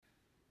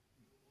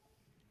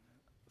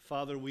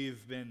Father,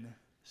 we've been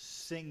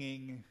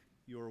singing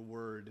your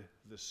word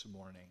this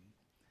morning.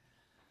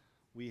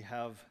 We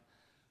have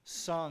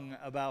sung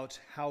about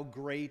how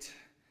great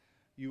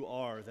you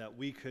are, that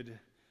we could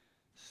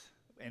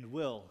and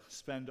will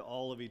spend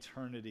all of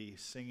eternity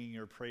singing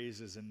your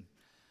praises and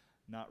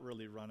not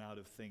really run out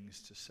of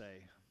things to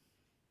say.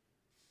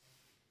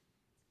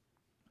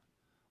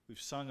 We've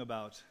sung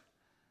about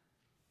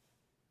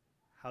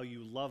how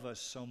you love us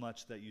so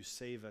much that you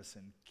save us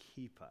and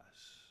keep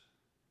us.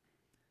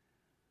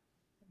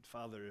 And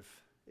Father,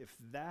 if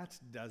that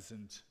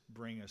doesn't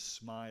bring a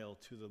smile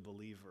to the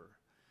believer,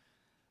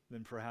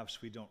 then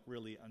perhaps we don't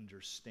really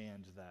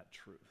understand that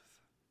truth.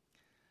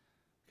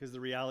 Because the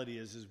reality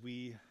is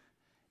we,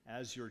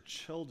 as your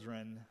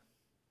children,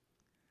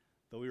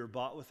 though we were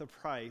bought with a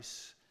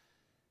price,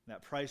 and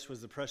that price was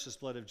the precious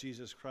blood of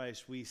Jesus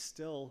Christ, we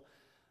still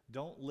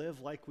don't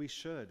live like we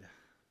should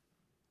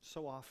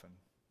so often.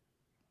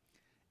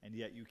 And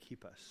yet you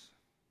keep us.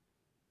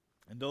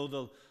 And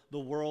though the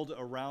world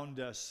around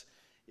us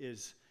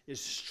is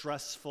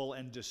stressful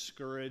and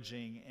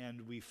discouraging,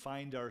 and we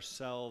find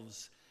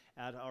ourselves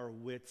at our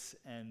wits'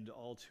 end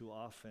all too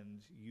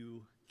often,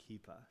 you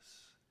keep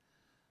us.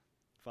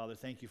 Father,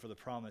 thank you for the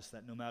promise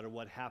that no matter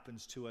what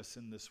happens to us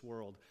in this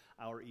world,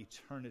 our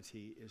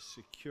eternity is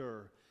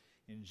secure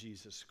in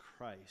Jesus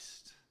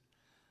Christ.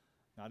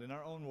 Not in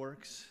our own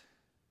works,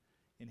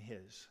 in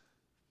His.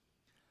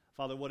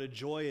 Father, what a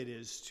joy it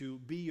is to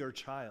be your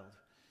child.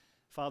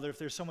 Father, if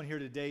there's someone here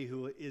today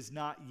who is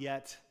not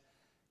yet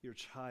your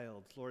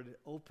child, Lord,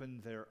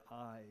 open their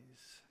eyes.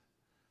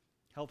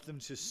 Help them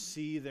to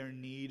see their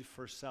need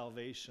for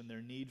salvation,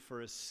 their need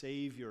for a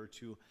Savior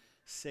to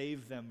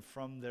save them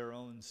from their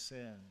own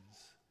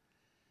sins.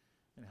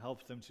 And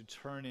help them to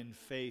turn in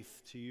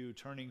faith to you,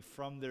 turning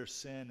from their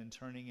sin and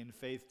turning in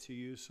faith to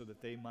you so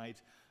that they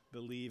might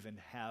believe and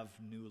have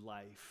new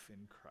life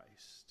in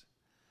Christ.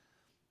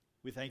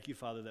 We thank you,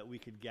 Father, that we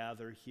could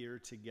gather here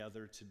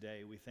together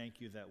today. We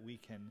thank you that we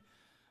can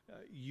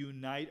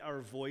unite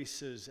our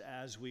voices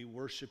as we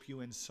worship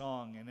you in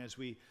song, and as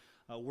we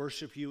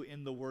worship you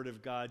in the Word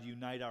of God,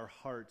 unite our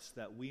hearts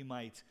that we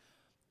might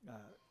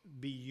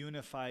be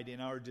unified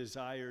in our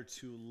desire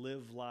to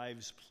live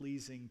lives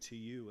pleasing to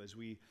you. As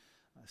we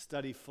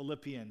study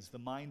Philippians, the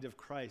mind of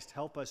Christ,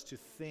 help us to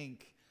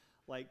think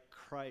like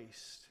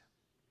Christ.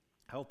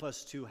 Help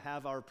us to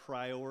have our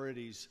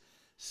priorities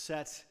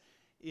set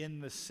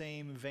in the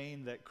same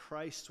vein that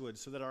Christ would,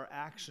 so that our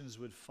actions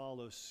would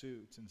follow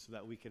suit, and so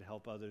that we could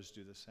help others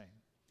do the same.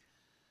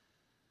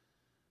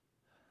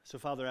 So,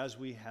 Father, as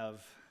we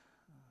have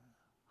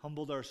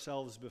humbled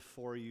ourselves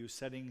before you,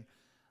 setting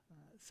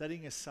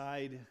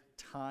aside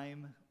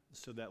time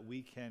so that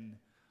we can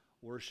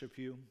worship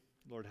you,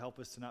 Lord, help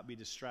us to not be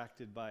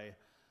distracted by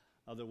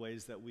other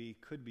ways that we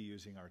could be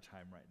using our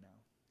time right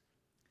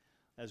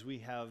now. As we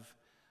have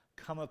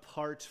come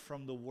apart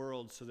from the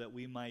world so that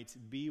we might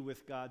be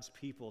with God's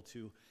people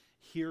to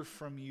hear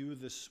from you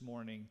this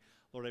morning,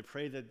 Lord, I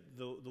pray that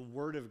the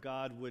Word of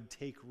God would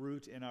take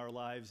root in our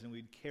lives and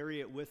we'd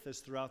carry it with us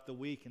throughout the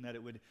week, and that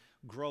it would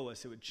grow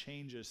us, it would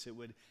change us, it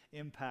would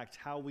impact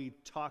how we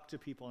talk to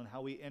people and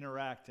how we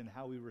interact and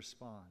how we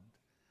respond,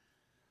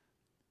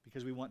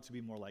 because we want to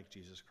be more like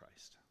Jesus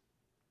Christ.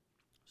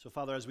 So,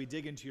 Father, as we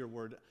dig into your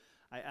Word,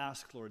 I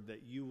ask, Lord,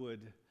 that you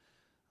would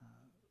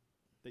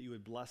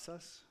bless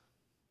us,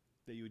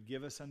 that you would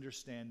give us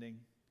understanding,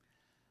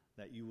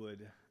 that you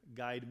would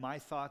guide my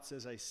thoughts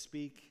as I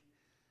speak.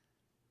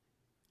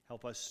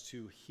 Help us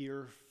to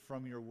hear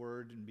from your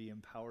word and be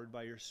empowered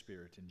by your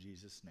Spirit. In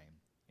Jesus' name,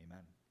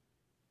 amen.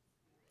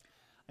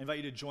 I invite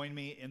you to join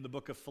me in the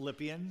book of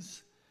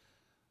Philippians,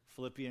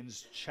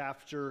 Philippians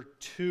chapter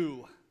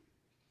 2.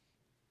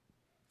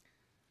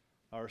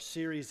 Our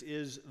series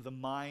is The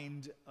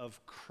Mind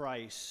of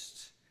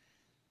Christ,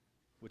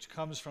 which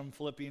comes from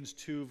Philippians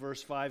 2,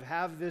 verse 5.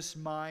 Have this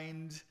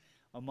mind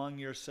among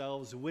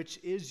yourselves, which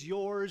is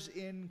yours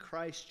in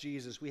Christ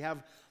Jesus. We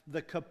have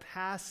the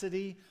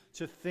capacity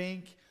to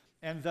think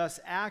and thus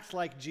act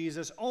like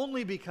Jesus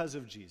only because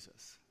of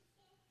Jesus.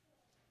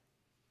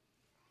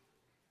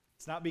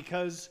 It's not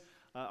because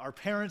our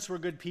parents were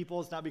good people.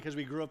 It's not because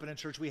we grew up in a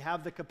church. We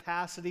have the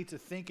capacity to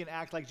think and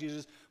act like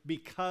Jesus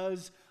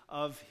because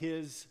of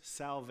his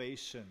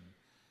salvation,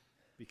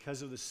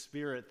 because of the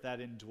Spirit that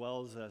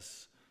indwells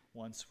us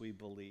once we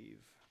believe.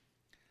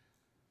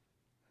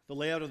 The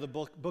layout of the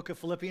book of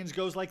Philippians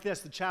goes like this.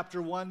 The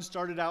chapter 1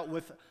 started out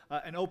with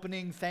an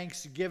opening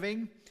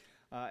thanksgiving,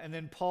 and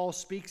then Paul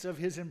speaks of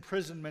his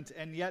imprisonment,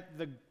 and yet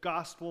the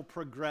gospel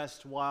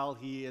progressed while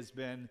he has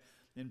been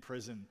in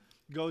prison.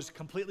 Goes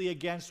completely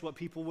against what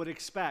people would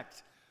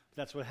expect.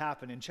 That's what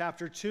happened. In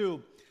chapter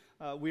 2,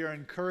 we are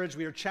encouraged,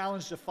 we are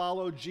challenged to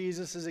follow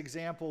Jesus'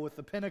 example with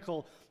the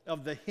pinnacle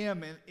of the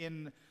hymn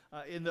in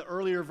the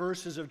earlier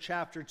verses of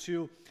chapter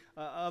 2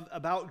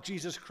 about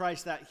Jesus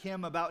Christ, that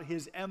hymn about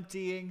his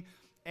emptying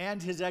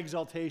and his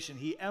exaltation.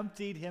 He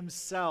emptied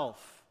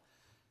himself.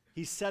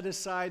 He set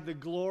aside the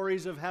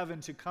glories of heaven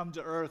to come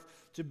to earth,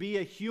 to be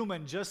a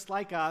human just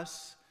like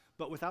us,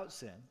 but without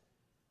sin.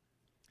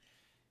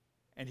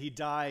 And he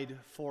died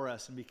for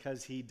us, and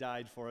because he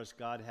died for us,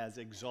 God has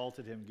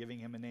exalted him, giving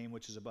him a name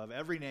which is above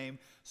every name,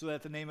 so that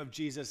at the name of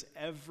Jesus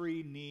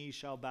every knee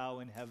shall bow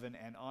in heaven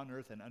and on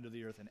earth and under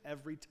the earth, and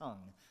every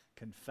tongue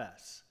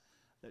confess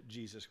that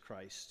Jesus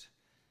Christ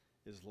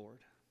is Lord.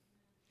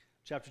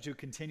 Chapter 2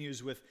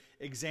 continues with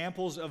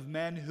examples of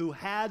men who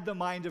had the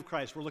mind of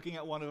Christ. We're looking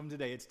at one of them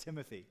today. It's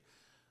Timothy.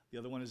 The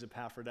other one is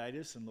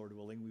Epaphroditus, and Lord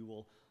willing, we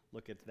will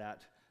look at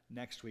that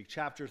next week.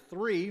 Chapter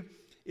 3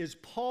 is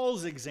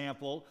Paul's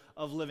example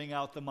of living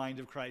out the mind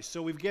of Christ.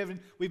 So we've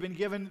been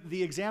given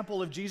the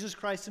example of Jesus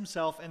Christ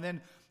himself, and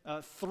then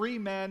three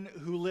men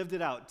who lived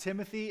it out: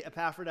 Timothy,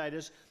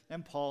 Epaphroditus,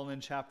 and Paul. And in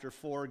chapter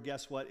 4,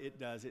 guess what it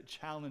does? It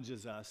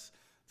challenges us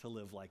to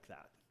live like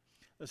that.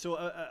 So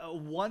a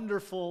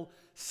wonderful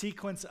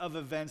sequence of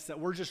events that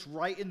we're just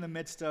right in the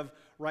midst of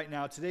right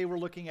now. Today we're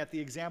looking at the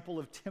example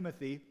of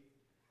Timothy,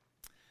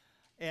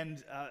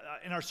 and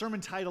our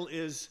sermon title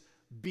is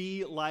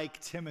Be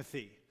Like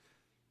Timothy.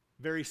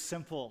 Very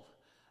simple,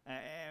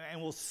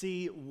 and we'll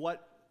see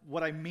what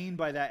I mean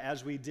by that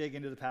as we dig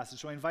into the passage.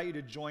 So I invite you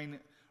to join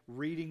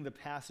reading the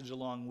passage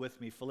along with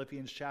me.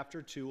 Philippians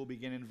chapter 2, we'll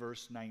begin in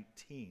verse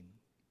 19.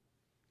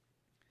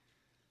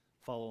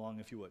 Follow along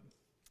if you would.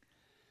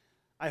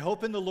 I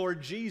hope in the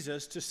Lord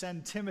Jesus to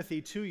send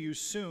Timothy to you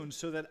soon,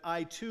 so that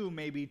I too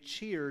may be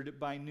cheered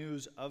by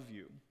news of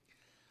you.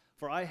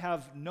 For I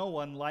have no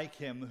one like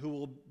him who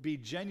will be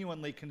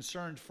genuinely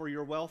concerned for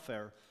your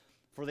welfare,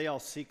 for they all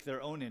seek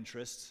their own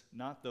interests,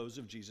 not those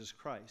of Jesus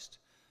Christ.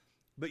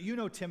 But you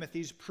know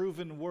Timothy's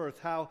proven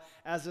worth, how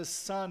as a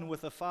son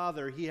with a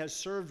father he has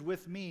served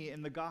with me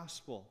in the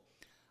gospel.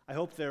 I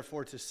hope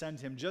therefore to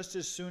send him just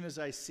as soon as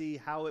I see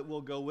how it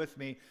will go with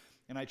me,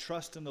 and I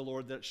trust in the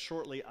Lord that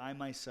shortly I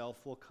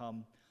myself will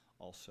come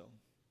also.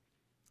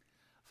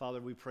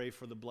 Father, we pray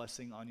for the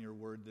blessing on your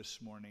word this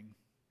morning.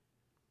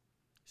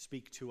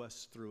 Speak to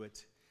us through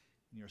it.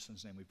 In your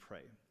Son's name we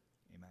pray.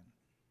 Amen.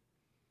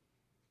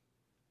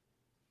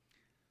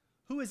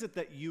 Who is it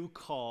that you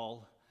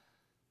call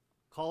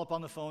up on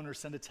the phone or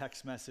send a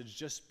text message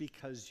just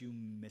because you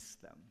miss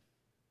them?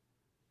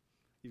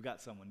 You've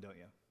got someone, don't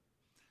you?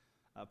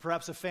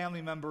 Perhaps a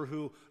family member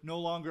who no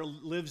longer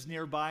lives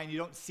nearby and you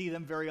don't see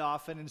them very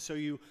often, and so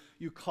you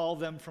call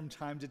them from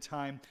time to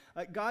time.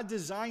 God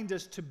designed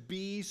us to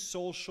be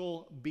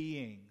social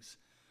beings,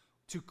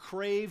 to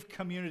crave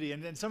community.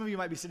 And some of you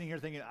might be sitting here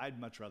thinking, I'd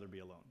much rather be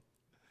alone.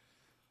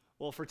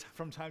 Well,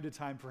 from time to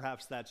time,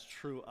 perhaps that's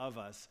true of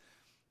us.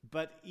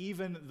 But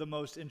even the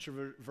most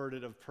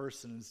introverted of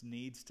persons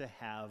needs to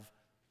have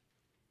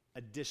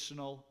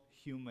additional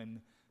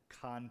human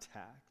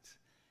contact.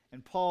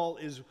 And Paul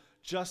is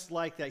just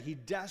like that. He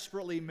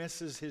desperately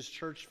misses his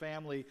church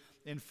family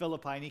in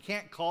Philippi, and he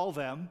can't call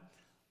them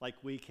like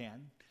we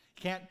can.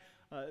 He can't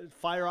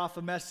fire off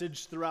a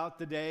message throughout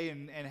the day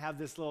and have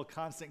this little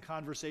constant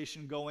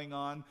conversation going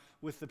on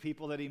with the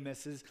people that he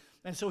misses.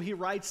 And so he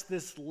writes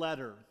this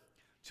letter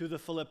to the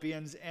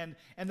Philippians, and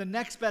the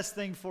next best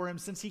thing for him,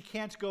 since he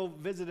can't go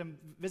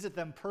visit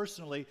them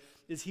personally,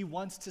 is he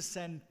wants to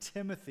send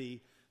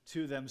Timothy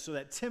to them so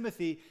that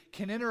Timothy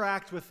can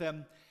interact with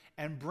them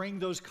and bring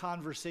those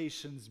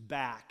conversations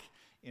back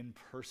in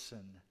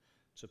person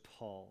to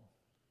Paul.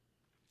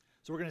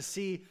 So we're going to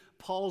see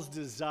Paul's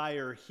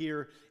desire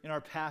here in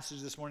our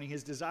passage this morning.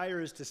 His desire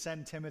is to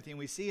send Timothy, and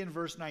we see in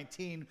verse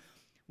 19,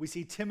 we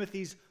see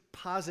Timothy's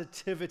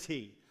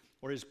positivity,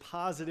 or his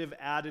positive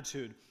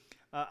attitude.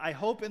 I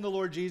hope in the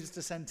Lord Jesus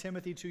to send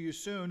Timothy to you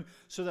soon,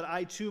 so that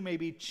I too may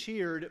be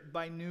cheered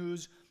by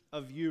news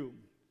of you.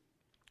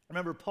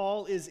 Remember,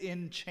 Paul is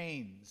in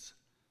chains.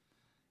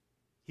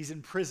 He's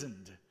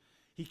imprisoned.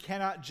 He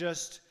cannot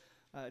just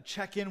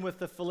check in with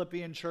the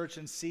Philippian church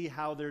and see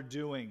how they're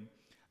doing.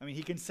 I mean,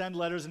 he can send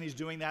letters, and he's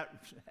doing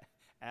that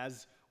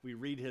as we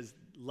read his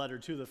letter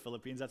to the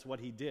Philippians. That's what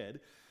he did.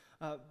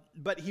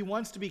 But he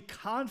wants to be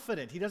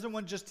confident. He doesn't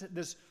want just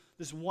this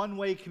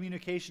one-way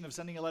communication of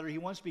sending a letter. He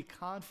wants to be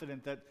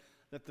confident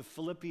that the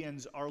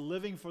Philippians are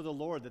living for the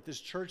Lord, that this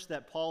church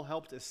that Paul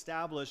helped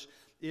establish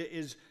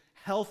is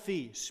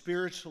healthy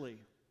spiritually.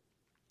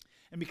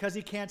 And because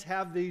he can't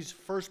have these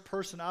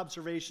first-person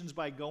observations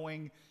by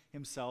going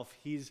himself,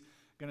 he's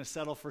going to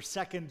settle for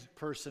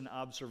second-person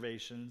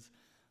observations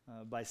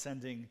by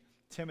sending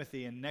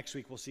Timothy. And next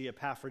week we'll see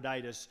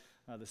Epaphroditus,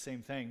 the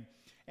same thing.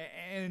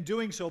 And in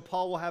doing so,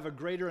 Paul will have a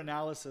greater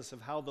analysis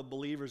of how the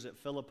believers at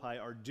Philippi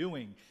are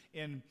doing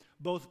in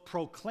both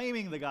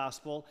proclaiming the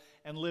gospel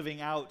and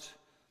living out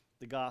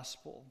the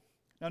gospel.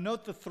 Now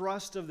note the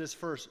thrust of this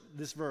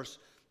verse.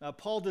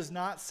 Paul does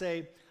not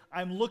say,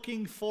 I'm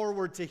looking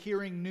forward to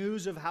hearing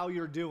news of how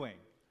you're doing.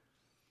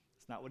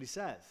 It's not what he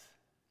says.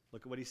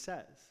 Look at what he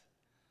says.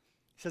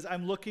 He says,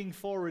 I'm looking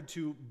forward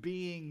to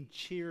being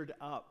cheered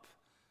up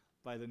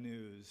by the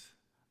news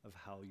of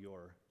how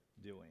you're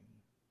doing.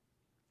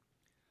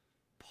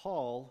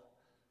 Paul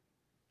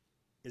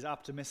is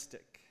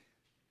optimistic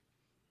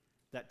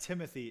that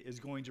Timothy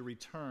is going to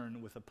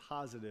return with a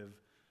positive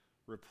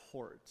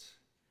report.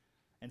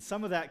 And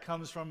some of that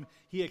comes from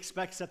he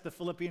expects that the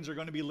Philippians are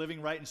going to be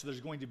living right, and so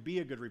there's going to be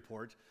a good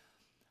report.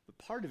 But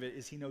part of it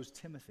is he knows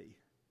Timothy.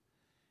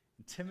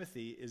 And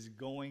Timothy is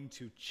going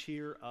to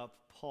cheer up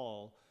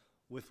Paul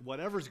with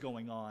whatever's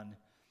going on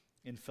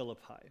in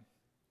Philippi.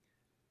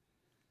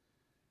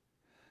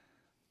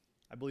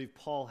 I believe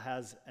Paul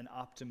has an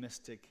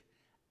optimistic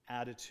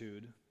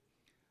attitude,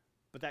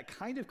 but that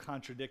kind of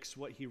contradicts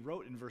what he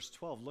wrote in verse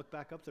 12. Look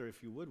back up there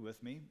if you would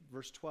with me.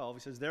 Verse 12,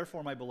 he says,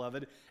 "Therefore, my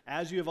beloved,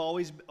 as you have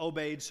always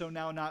obeyed, so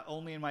now not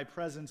only in my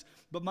presence,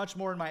 but much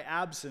more in my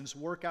absence,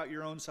 work out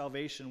your own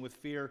salvation with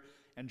fear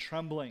and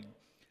trembling."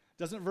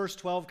 Doesn't verse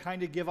 12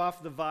 kind of give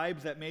off the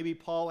vibe that maybe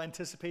Paul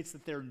anticipates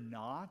that they're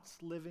not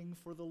living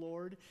for the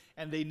Lord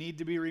and they need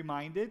to be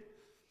reminded?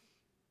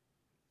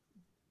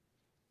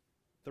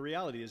 The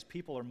reality is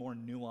people are more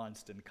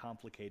nuanced and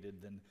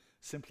complicated than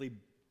simply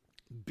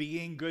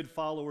being good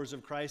followers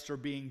of Christ or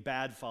being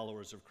bad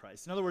followers of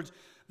Christ. In other words,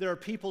 there are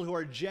people who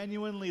are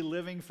genuinely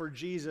living for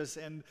Jesus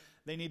and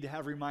they need to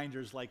have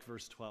reminders like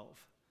verse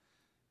 12.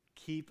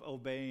 Keep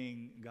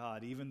obeying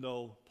God, even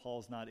though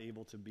Paul's not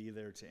able to be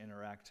there to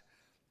interact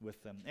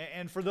with them.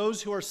 And for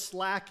those who are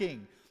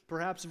slacking,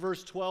 perhaps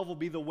verse 12 will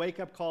be the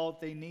wake-up call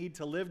that they need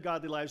to live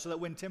godly lives so that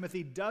when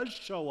Timothy does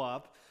show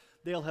up,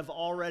 they'll have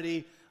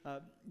already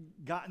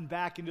gotten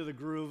back into the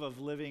groove of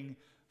living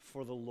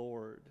for the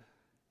Lord.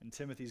 And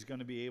Timothy's going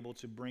to be able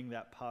to bring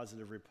that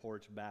positive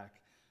report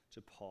back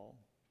to Paul.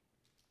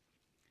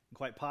 And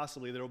quite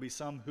possibly there will be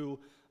some who,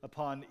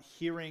 upon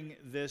hearing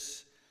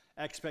this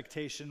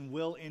expectation,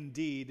 will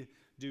indeed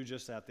do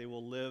just that. They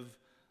will live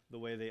the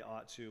way they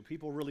ought to.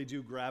 People really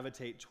do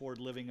gravitate toward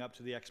living up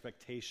to the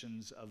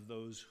expectations of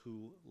those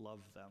who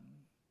love them.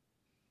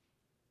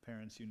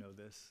 Parents, you know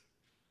this.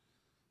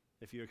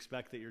 If you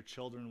expect that your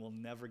children will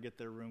never get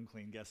their room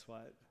clean, guess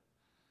what?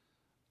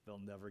 They'll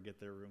never get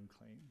their room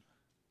clean.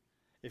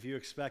 If you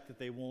expect that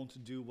they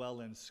won't do well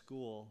in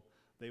school,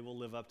 they will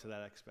live up to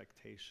that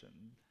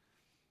expectation.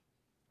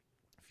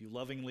 If you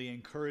lovingly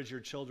encourage your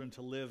children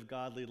to live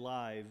godly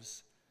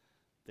lives,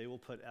 they will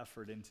put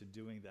effort into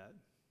doing that.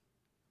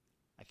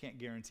 I can't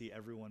guarantee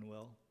everyone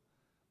will,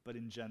 but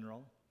in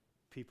general,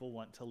 people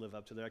want to live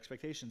up to their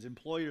expectations.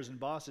 Employers and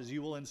bosses,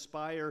 you will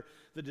inspire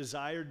the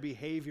desired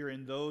behavior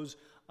in those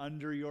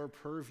under your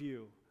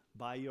purview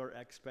by your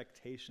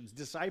expectations.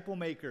 Disciple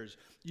makers,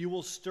 you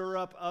will stir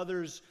up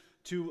others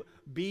to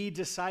be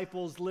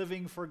disciples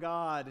living for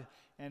God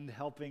and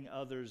helping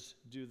others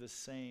do the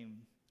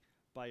same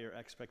by your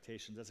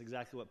expectations. That's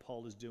exactly what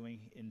Paul is doing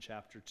in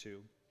chapter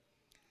 2.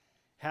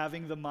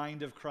 Having the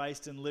mind of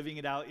Christ and living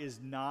it out is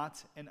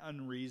not an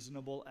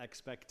unreasonable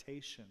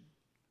expectation.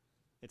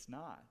 It's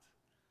not.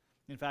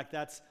 In fact,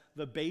 that's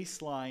the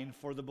baseline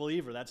for the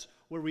believer. That's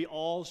where we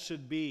all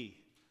should be.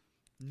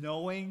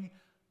 Knowing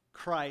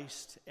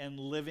Christ and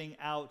living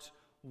out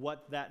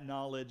what that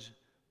knowledge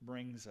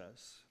brings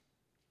us.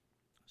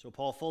 So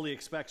Paul fully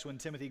expects when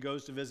Timothy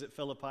goes to visit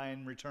Philippi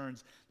and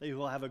returns that he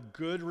will have a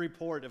good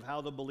report of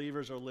how the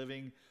believers are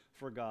living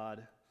for God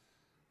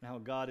and how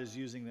God is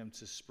using them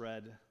to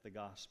spread the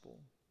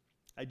gospel.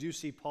 I do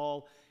see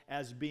Paul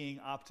as being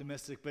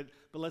optimistic, but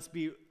let's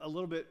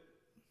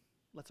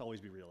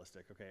always be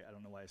realistic. Okay, I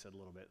don't know why I said a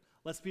little bit.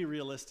 Let's be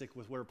realistic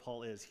with where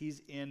Paul is.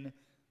 He's in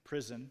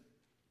prison.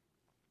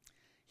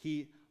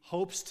 He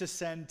hopes to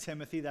send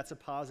Timothy. That's a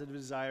positive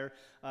desire.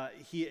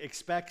 He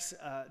expects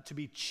to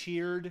be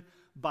cheered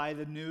by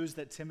the news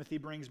that Timothy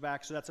brings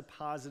back, so that's a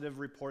positive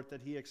report that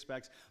he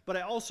expects. But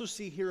I also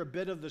see here a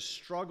bit of the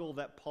struggle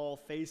that Paul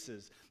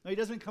faces. Now, he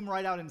doesn't come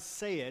right out and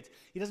say it.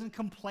 He doesn't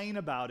complain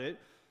about it.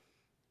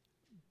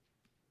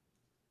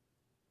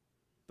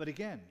 But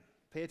again,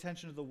 pay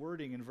attention to the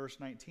wording in verse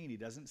 19. He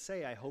doesn't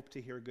say, I hope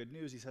to hear good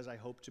news. He says, I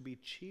hope to be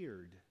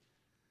cheered.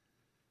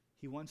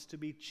 He wants to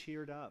be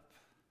cheered up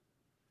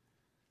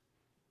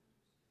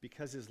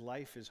because his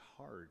life is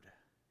hard.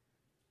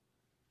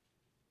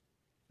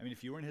 I mean,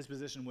 if you were in his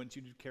position, wouldn't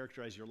you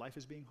characterize your life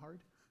as being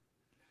hard?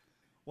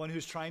 One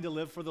who's trying to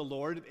live for the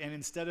Lord, and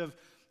instead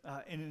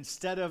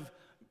of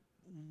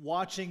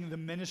watching the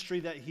ministry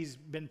that he's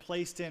been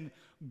placed in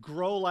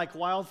grow like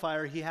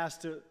wildfire, he has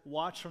to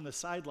watch from the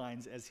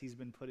sidelines as he's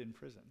been put in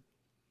prison.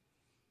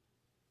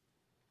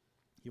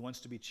 He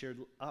wants to be cheered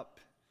up.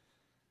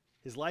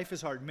 His life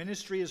is hard.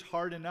 Ministry is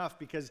hard enough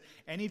because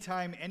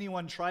anytime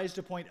anyone tries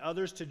to point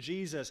others to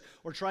Jesus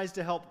or tries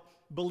to help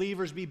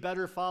believers be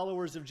better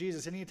followers of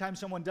Jesus, anytime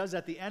someone does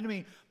that, the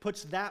enemy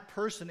puts that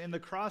person in the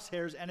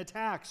crosshairs and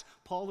attacks.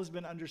 Paul has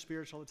been under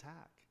spiritual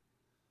attack.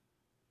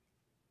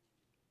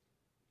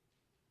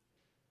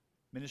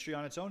 Ministry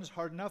on its own is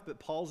hard enough, but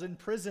Paul's in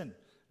prison.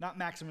 Not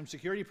maximum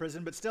security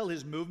prison, but still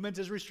his movement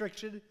is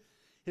restricted.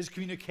 His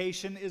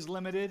communication is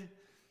limited.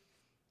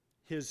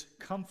 His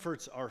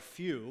comforts are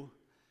few.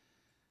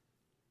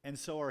 And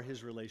so are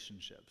his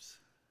relationships.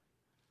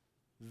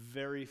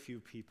 Very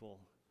few people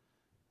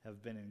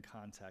have been in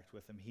contact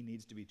with him. He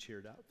needs to be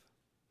cheered up.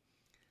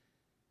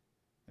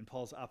 And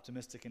Paul's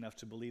optimistic enough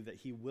to believe that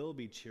he will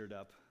be cheered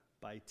up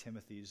by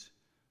Timothy's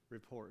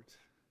report.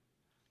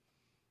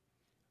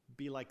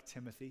 Be like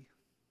Timothy.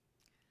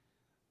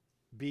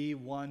 Be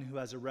one who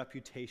has a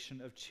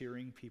reputation of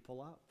cheering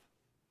people up.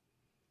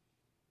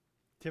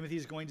 Timothy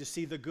is going to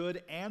see the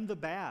good and the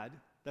bad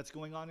that's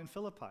going on in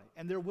Philippi.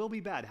 And there will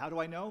be bad. How do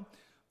I know?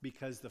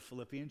 Because the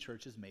Philippian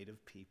church is made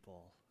of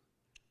people.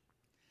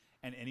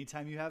 And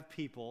anytime you have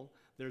people,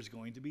 there's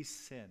going to be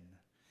sin.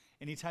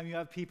 Anytime you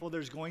have people,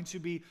 there's going to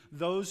be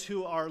those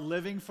who are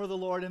living for the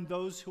Lord and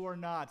those who are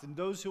not, and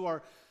those who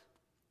are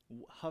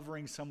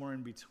hovering somewhere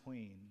in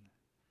between.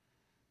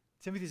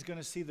 Timothy's going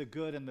to see the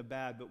good and the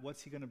bad, but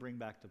what's he going to bring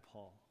back to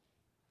Paul?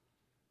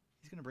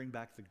 He's going to bring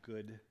back the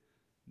good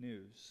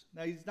news.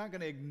 Now, he's not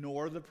going to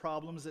ignore the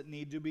problems that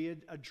need to be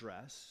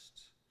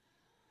addressed.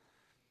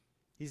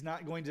 He's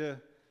not going to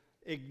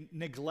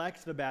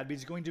neglect the bad, but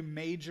he's going to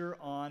major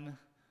on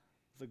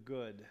the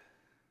good.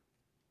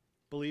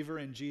 Believer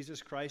in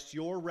Jesus Christ,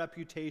 your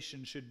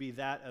reputation should be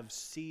that of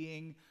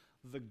seeing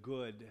the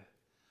good,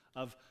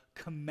 of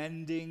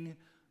commending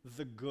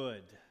the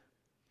good.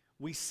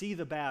 We see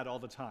the bad all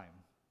the time.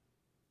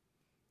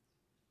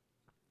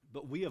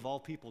 But we of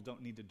all people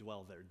don't need to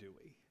dwell there, do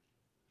we?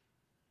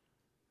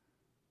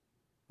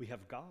 We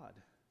have God.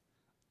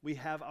 We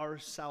have our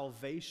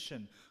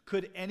salvation.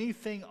 Could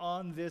anything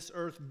on this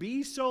earth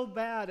be so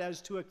bad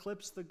as to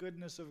eclipse the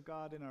goodness of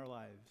God in our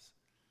lives?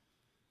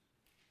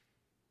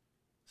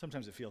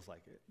 Sometimes it feels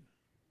like it.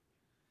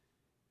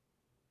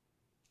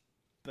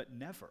 But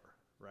never,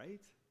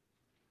 right?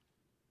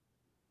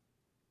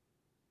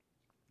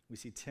 We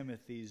see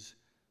Timothy's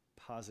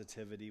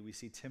positivity. We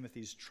see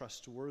Timothy's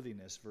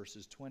trustworthiness,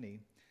 verses 20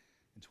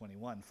 and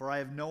 21. For I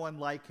have no one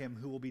like him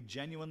who will be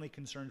genuinely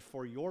concerned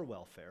for your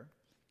welfare.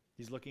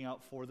 He's looking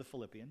out for the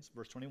Philippians,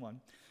 verse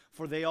 21.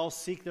 For they all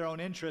seek their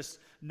own interests,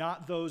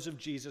 not those of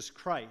Jesus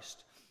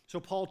Christ. So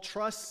Paul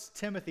trusts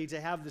Timothy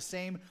to have the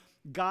same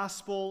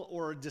gospel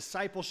or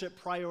discipleship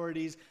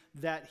priorities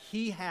that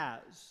he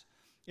has.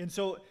 And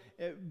so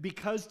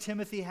because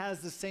Timothy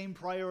has the same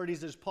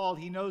priorities as Paul,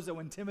 he knows that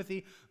when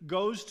Timothy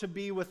goes to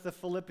be with the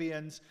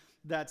Philippians,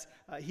 that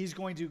he's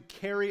going to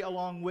carry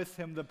along with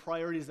him the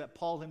priorities that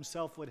Paul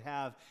himself would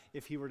have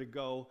if he were to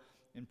go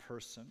in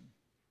person.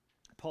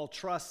 Paul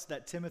trusts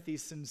that Timothy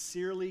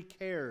sincerely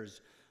cares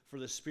for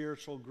the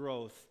spiritual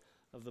growth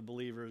of the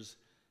believers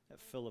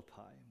at Philippi.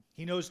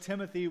 He knows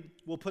Timothy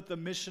will put the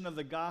mission of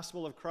the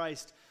gospel of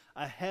Christ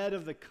ahead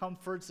of the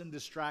comforts and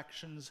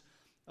distractions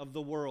of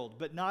the world.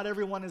 But not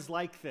everyone is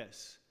like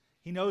this.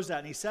 He knows that,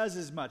 and he says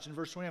as much in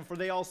verse 21, for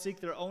they all seek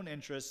their own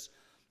interests,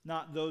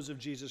 not those of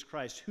Jesus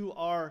Christ. Who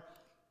are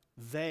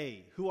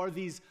they? Who are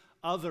these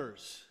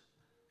others?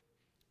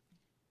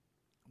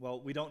 Well,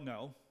 we don't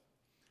know.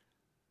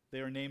 They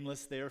are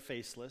nameless, they are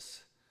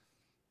faceless,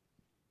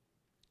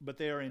 but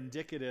they are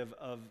indicative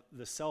of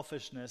the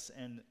selfishness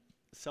and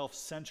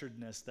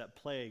self-centeredness that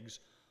plagues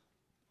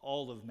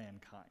all of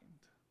mankind.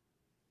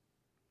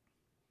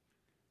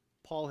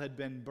 Paul had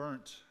been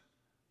burnt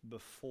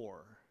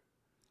before.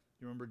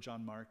 You remember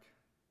John Mark?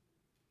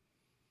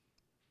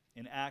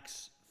 In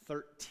Acts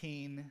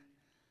 13,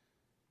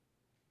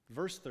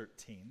 verse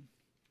 13,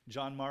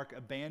 John Mark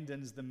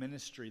abandons the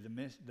ministry,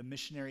 the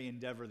missionary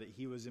endeavor that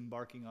he was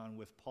embarking on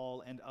with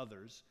Paul and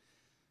others.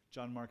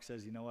 John Mark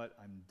says, you know what,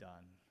 I'm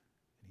done.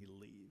 And he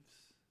leaves.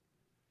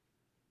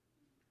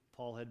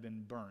 Paul had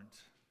been burnt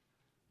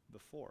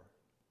before.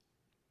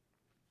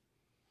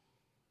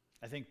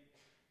 I think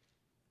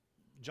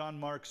John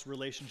Mark's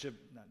relationship,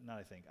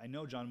 I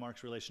know John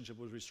Mark's relationship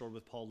was restored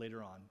with Paul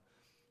later on,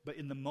 but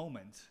in the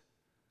moment,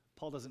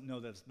 Paul doesn't know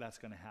that that's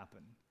going to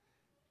happen.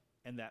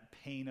 And that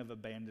pain of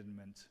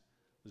abandonment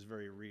was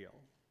very real.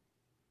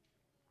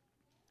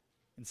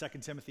 In 2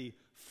 Timothy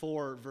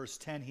 4, verse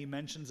 10, he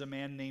mentions a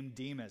man named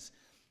Demas.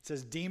 It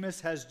says, Demas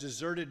has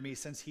deserted me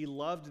since he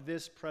loved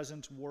this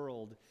present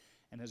world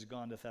and has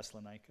gone to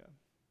Thessalonica.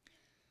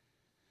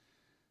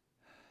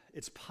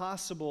 It's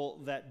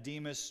possible that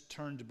Demas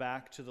turned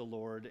back to the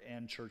Lord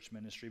and church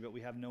ministry, but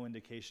we have no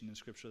indication in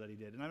Scripture that he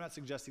did. And I'm not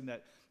suggesting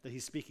that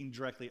he's speaking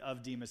directly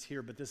of Demas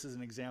here, but this is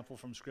an example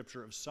from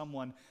Scripture of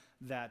someone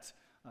that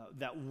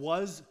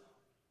was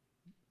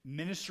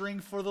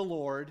ministering for the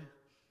Lord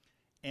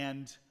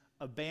and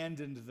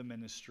abandoned the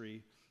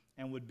ministry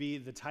and would be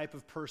the type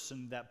of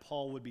person that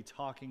Paul would be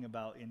talking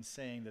about in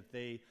saying that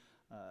they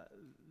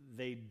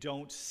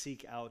don't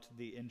seek out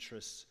the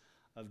interests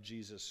of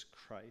Jesus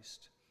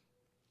Christ.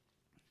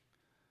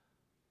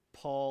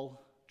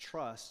 Paul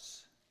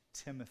trusts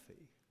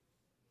Timothy.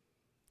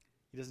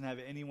 He doesn't have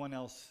anyone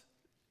else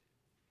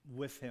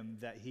with him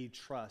that he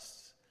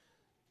trusts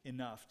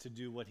enough to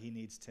do what he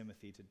needs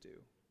Timothy to do.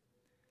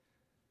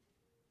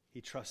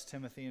 He trusts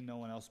Timothy and no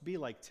one else. Be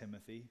like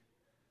Timothy.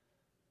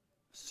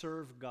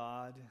 Serve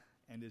God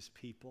and his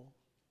people.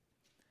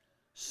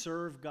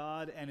 Serve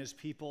God and his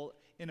people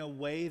in a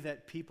way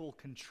that people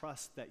can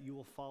trust that you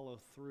will follow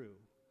through,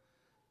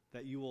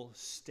 that you will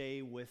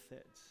stay with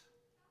it.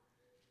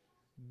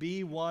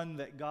 Be one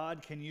that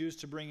God can use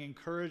to bring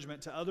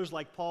encouragement to others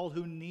like Paul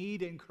who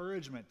need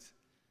encouragement.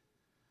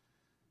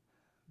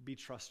 Be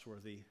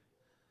trustworthy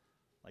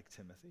like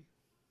Timothy.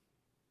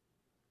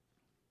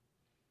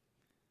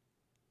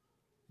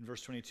 In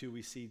verse 22,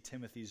 we see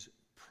Timothy's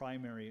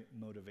primary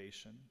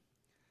motivation.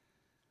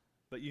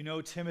 But you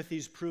know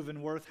Timothy's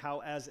proven worth,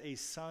 how as a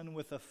son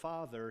with a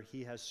father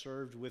he has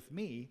served with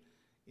me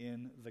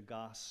in the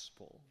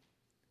gospel.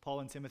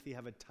 Paul and Timothy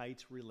have a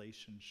tight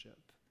relationship.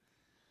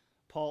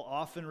 Paul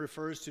often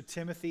refers to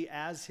Timothy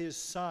as his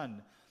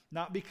son,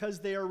 not because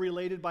they are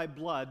related by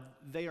blood,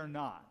 they are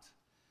not.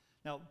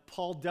 Now,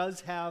 Paul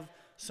does have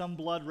some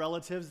blood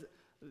relatives.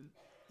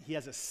 He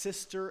has a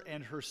sister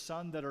and her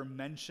son that are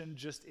mentioned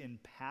just in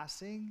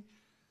passing.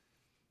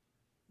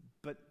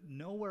 But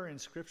nowhere in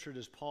Scripture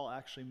does Paul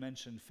actually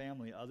mention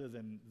family other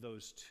than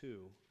those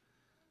two.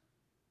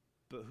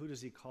 But who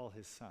does he call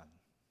his son?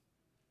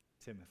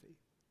 Timothy.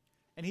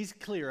 And he's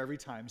clear every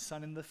time,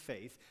 son in the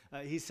faith.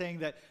 He's saying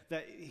that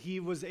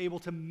he was able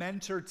to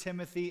mentor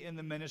Timothy in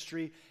the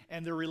ministry,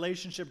 and their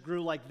relationship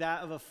grew like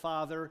that of a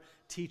father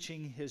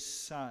teaching his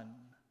son.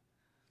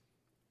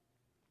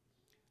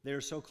 They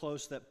are so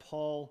close that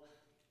Paul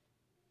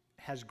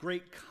has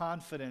great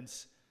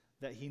confidence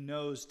that he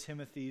knows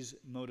Timothy's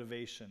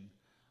motivation.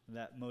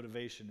 That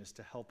motivation is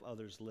to help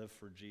others live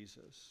for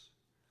Jesus.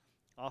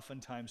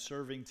 Oftentimes,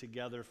 serving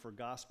together for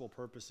gospel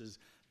purposes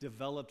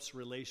develops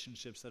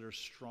relationships that are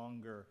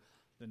stronger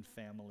than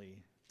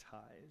family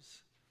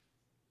ties.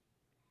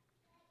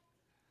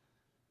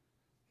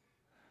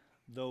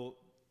 Though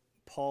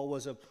Paul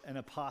was an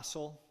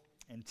apostle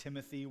and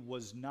Timothy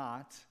was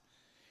not,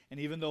 and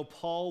even though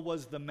Paul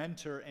was the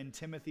mentor and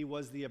Timothy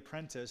was the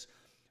apprentice,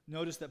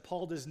 notice that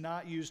Paul does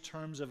not use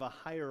terms of a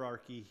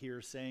hierarchy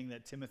here, saying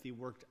that Timothy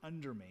worked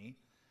under me.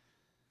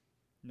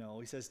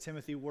 No, he says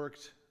Timothy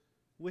worked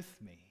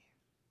with me.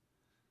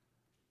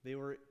 They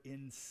were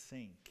in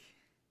sync.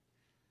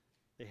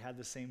 They had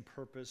the same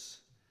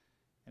purpose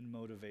and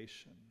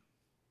motivation.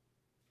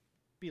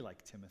 Be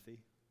like Timothy.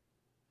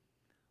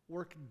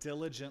 Work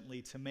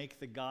diligently to make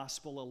the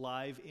gospel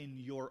alive in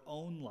your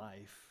own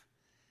life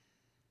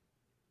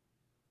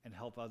and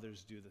help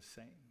others do the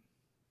same.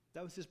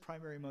 That was his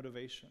primary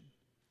motivation.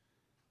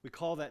 We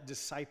call that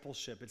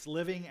discipleship. It's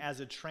living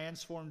as a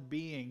transformed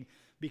being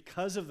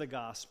because of the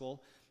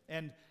gospel,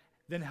 and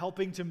then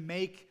helping to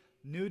make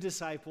new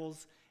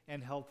disciples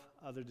and help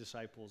other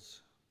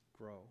disciples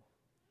grow.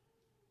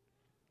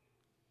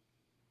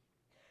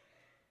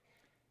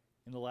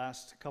 In the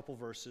last couple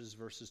verses,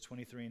 verses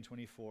 23 and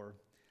 24,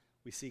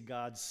 we see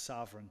God's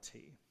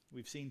sovereignty.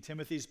 We've seen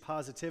Timothy's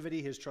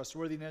positivity, his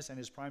trustworthiness, and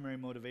his primary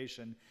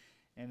motivation.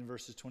 And in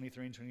verses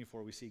 23 and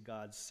 24, we see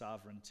God's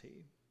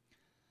sovereignty.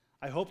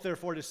 I hope,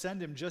 therefore, to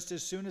send him just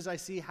as soon as I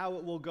see how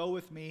it will go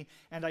with me,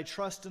 and I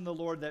trust in the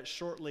Lord that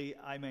shortly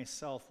I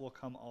myself will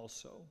come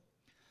also.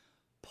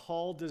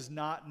 Paul does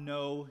not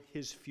know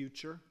his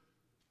future.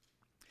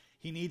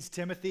 He needs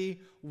Timothy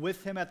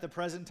with him at the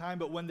present time,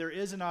 but when there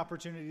is an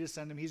opportunity to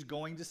send him, he's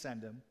going to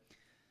send him.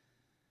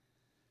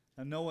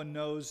 Now, no one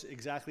knows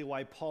exactly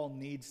why Paul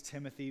needs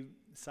Timothy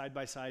side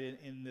by side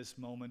in this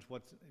moment.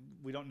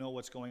 We don't know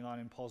what's going on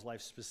in Paul's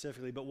life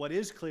specifically, but what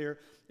is clear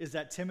is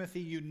that Timothy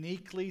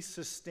uniquely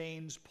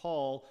sustains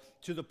Paul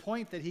to the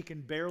point that he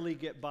can barely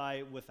get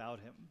by without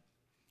him.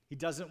 He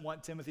doesn't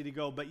want Timothy to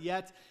go, but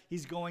yet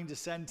he's going to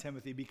send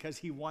Timothy because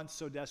he wants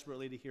so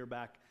desperately to hear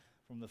back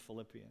from the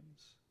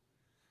Philippians.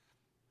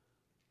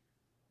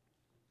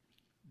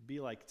 Be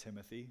like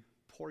Timothy.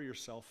 Pour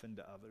yourself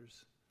into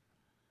others.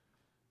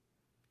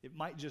 It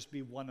might just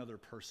be one other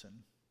person.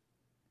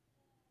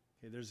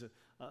 Okay, there's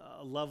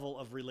a level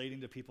of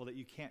relating to people that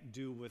you can't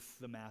do with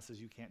the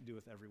masses, you can't do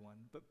with everyone,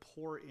 but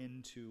pour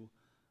into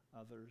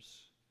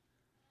others.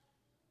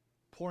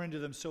 Pour into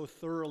them so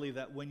thoroughly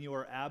that when you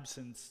are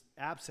absent,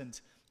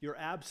 your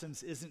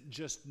absence isn't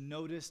just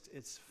noticed,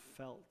 it's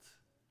felt.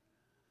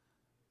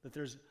 That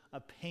there's a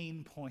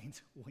pain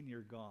point when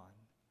you're gone.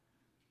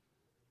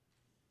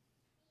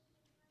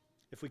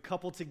 If we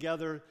couple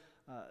together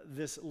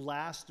this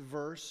last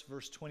verse,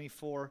 verse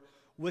 24,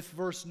 with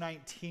verse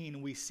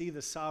 19, we see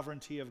the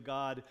sovereignty of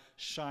God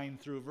shine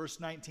through. Verse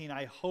 19,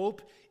 I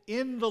hope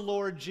in the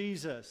Lord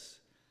Jesus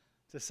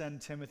to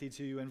send Timothy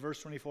to you. And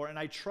verse 24, and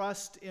I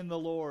trust in the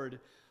Lord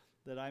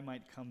that I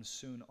might come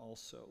soon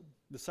also.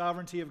 The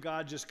sovereignty of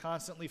God just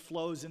constantly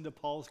flows into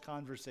Paul's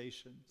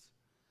conversations.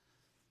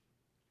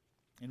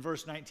 In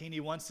verse 19, he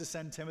wants to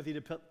send Timothy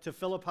to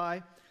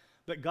Philippi,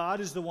 but God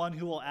is the one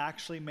who will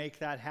actually make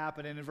that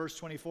happen. And in verse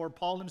 24,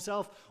 Paul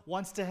himself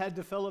wants to head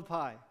to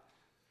Philippi,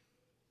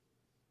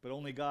 but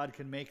only God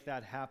can make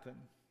that happen.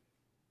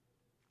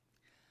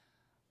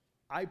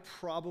 I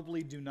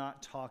probably do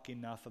not talk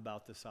enough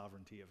about the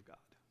sovereignty of God.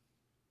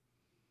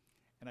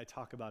 And I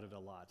talk about it a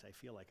lot. I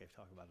feel like I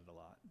talk about it a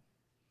lot.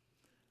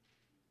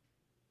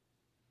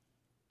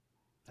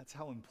 That's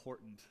how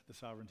important the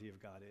sovereignty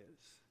of God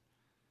is.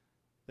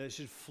 That it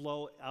should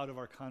flow out of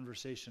our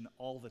conversation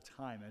all the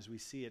time as we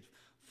see it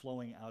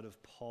flowing out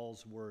of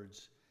Paul's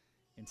words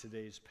in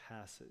today's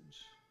passage.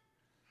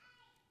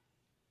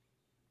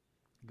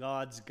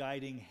 God's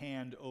guiding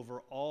hand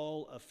over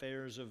all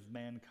affairs of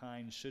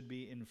mankind should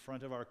be in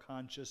front of our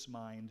conscious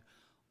mind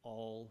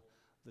all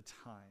the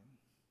time.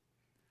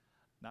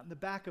 Not in the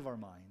back of our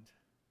mind,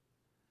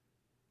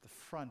 the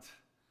front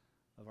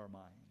of our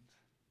mind.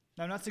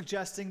 Now, I'm not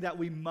suggesting that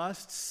we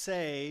must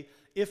say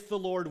if the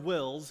Lord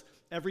wills,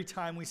 every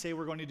time we say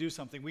we're going to do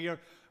something. We are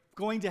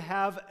going to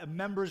have a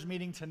members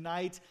meeting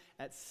tonight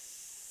at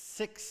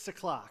 6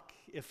 o'clock,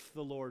 if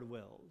the Lord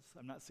wills.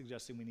 I'm not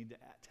suggesting we need to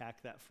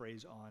tack that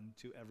phrase on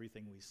to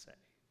everything we say.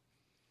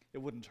 It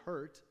wouldn't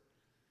hurt.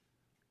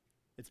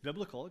 It's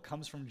biblical. It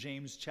comes from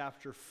James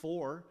chapter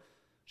 4.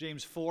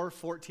 James 4,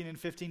 14 and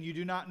 15. You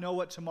do not know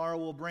what tomorrow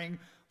will bring,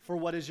 for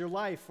what is your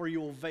life? For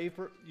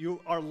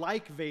you are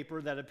like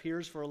vapor that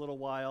appears for a little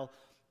while,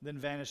 then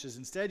vanishes.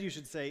 Instead, you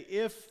should say,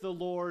 if the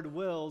Lord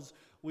wills,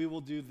 we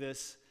will do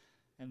this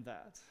and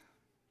that.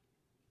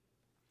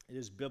 It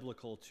is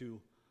biblical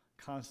to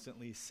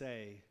constantly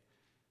say,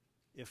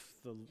 if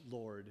the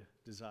Lord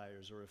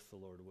desires or if the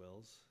Lord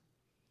wills.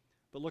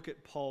 But look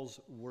at Paul's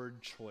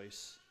word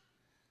choice.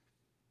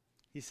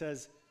 He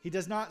says, he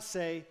does not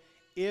say,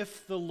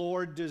 if the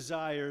Lord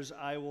desires,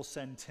 I will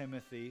send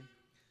Timothy.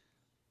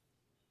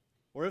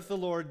 Or if the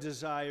Lord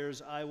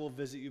desires, I will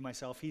visit you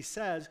myself. He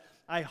says,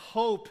 I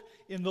hope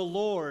in the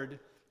Lord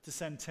to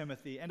send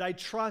Timothy, and I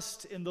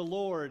trust in the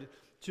Lord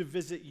to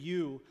visit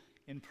you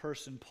in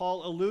person.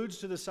 Paul alludes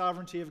to the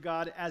sovereignty of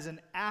God as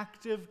an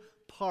active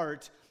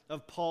part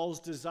of Paul's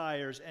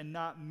desires and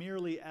not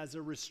merely as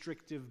a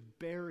restrictive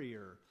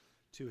barrier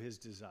to his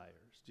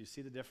desires. Do you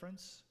see the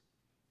difference?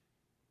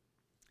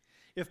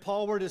 If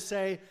Paul were to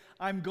say,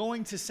 I'm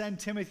going to send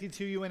Timothy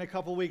to you in a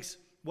couple weeks,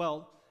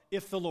 well,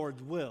 if the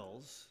Lord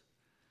wills,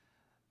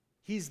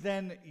 he's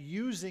then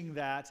using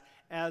that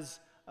as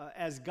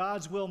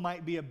God's will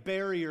might be a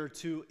barrier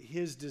to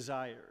his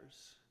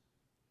desires.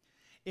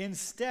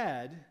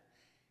 Instead,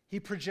 he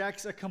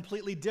projects a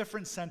completely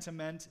different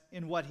sentiment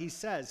in what he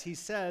says. He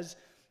says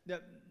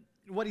that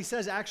what he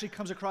says actually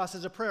comes across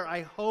as a prayer.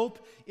 I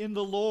hope in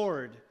the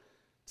Lord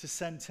to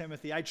send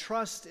Timothy. I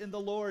trust in the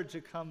Lord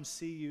to come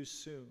see you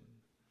soon.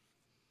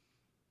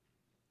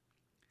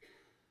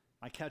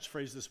 My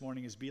catchphrase this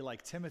morning is be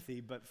like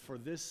Timothy, but for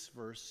this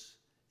verse,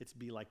 it's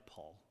be like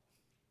Paul.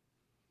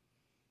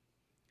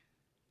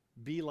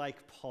 Be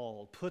like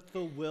Paul. Put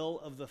the will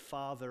of the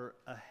Father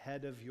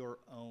ahead of your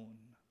own.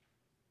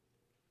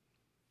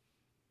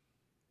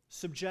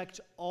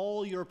 Subject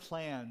all your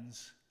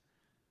plans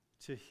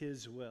to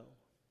his will.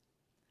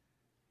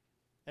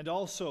 And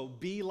also,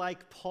 be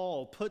like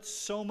Paul. Put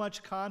so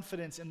much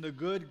confidence in the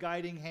good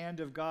guiding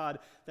hand of God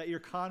that your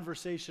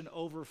conversation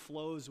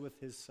overflows with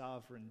his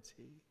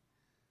sovereignty.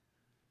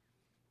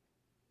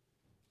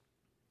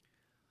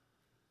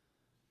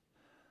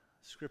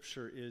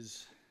 Scripture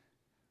is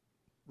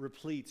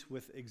replete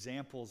with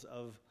examples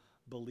of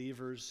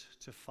believers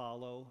to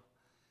follow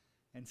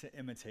and to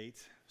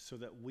imitate so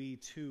that we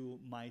too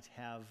might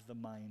have the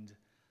mind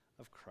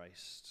of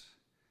Christ.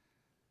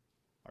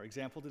 Our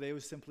example today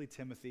was simply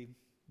Timothy.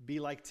 Be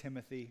like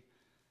Timothy.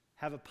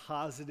 Have a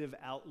positive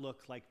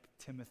outlook like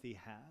Timothy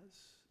has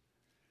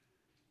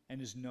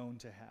and is known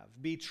to have.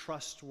 Be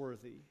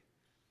trustworthy.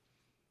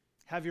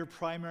 Have your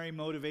primary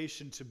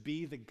motivation to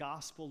be the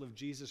gospel of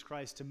Jesus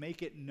Christ, to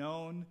make it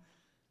known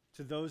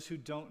to those who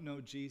don't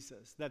know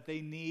Jesus, that they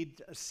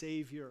need a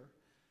Savior,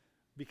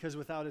 because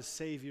without a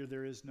Savior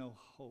there is no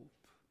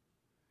hope.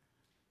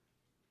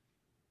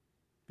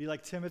 Be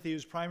like Timothy,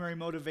 whose primary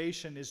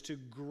motivation is to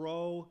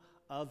grow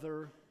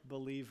other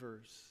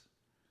believers.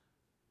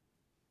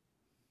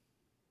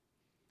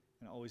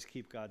 And always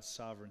keep God's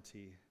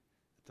sovereignty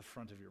at the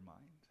front of your mind.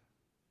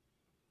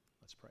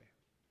 Let's pray.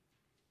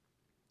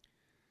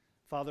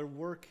 Father,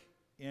 work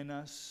in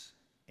us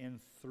and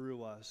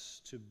through us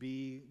to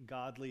be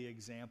godly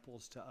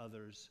examples to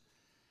others,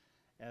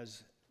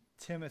 as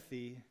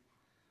Timothy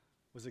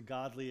was a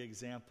godly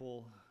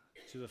example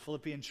to the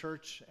Philippian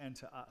church and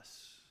to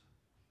us.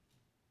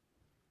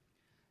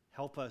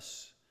 Help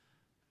us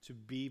to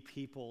be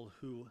people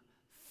who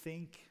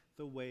think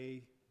the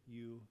way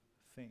you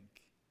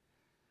think.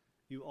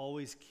 You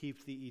always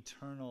keep the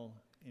eternal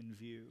in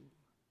view.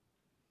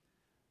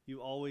 You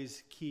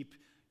always keep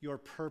your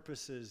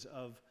purposes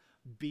of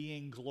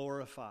being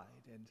glorified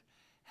and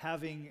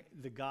having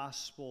the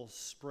gospel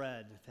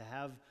spread, to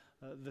have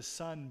the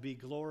Son be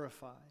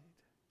glorified.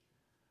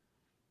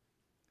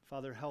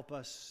 Father, help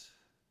us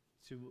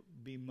to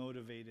be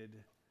motivated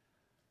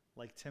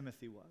like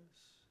Timothy was.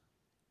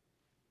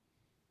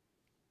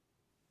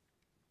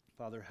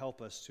 Father,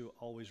 help us to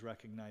always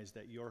recognize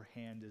that your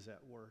hand is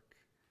at work,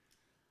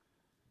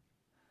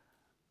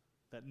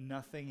 that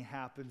nothing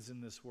happens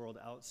in this world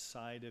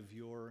outside of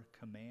your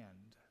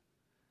command.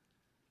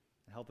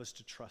 Help us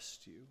to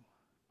trust you.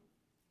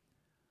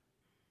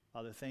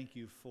 Father, thank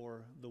you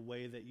for the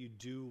way that you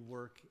do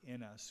work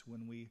in us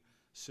when we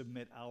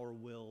submit our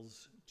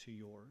wills to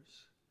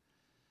yours.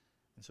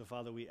 And so,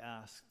 Father, we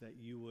ask that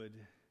you would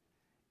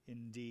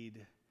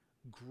indeed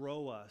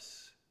grow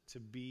us to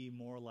be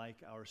more like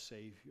our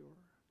Savior.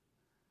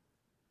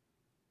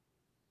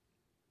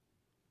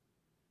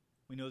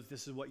 We know that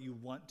this is what you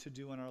want to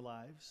do in our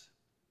lives,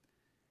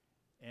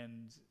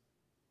 and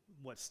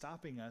what's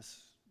stopping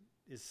us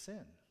is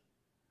sin.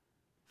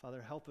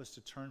 Father, help us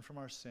to turn from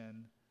our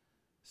sin,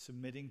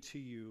 submitting to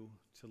you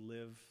to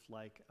live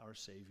like our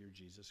Savior,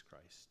 Jesus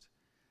Christ.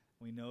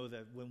 We know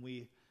that when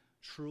we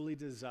truly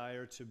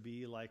desire to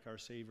be like our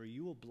Savior,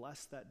 you will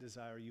bless that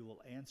desire, you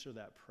will answer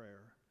that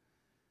prayer,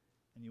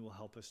 and you will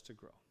help us to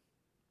grow.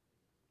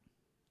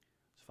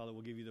 So, Father,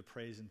 we'll give you the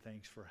praise and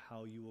thanks for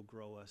how you will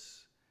grow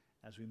us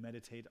as we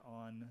meditate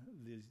on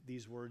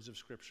these words of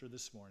Scripture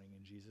this morning.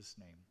 In Jesus'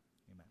 name.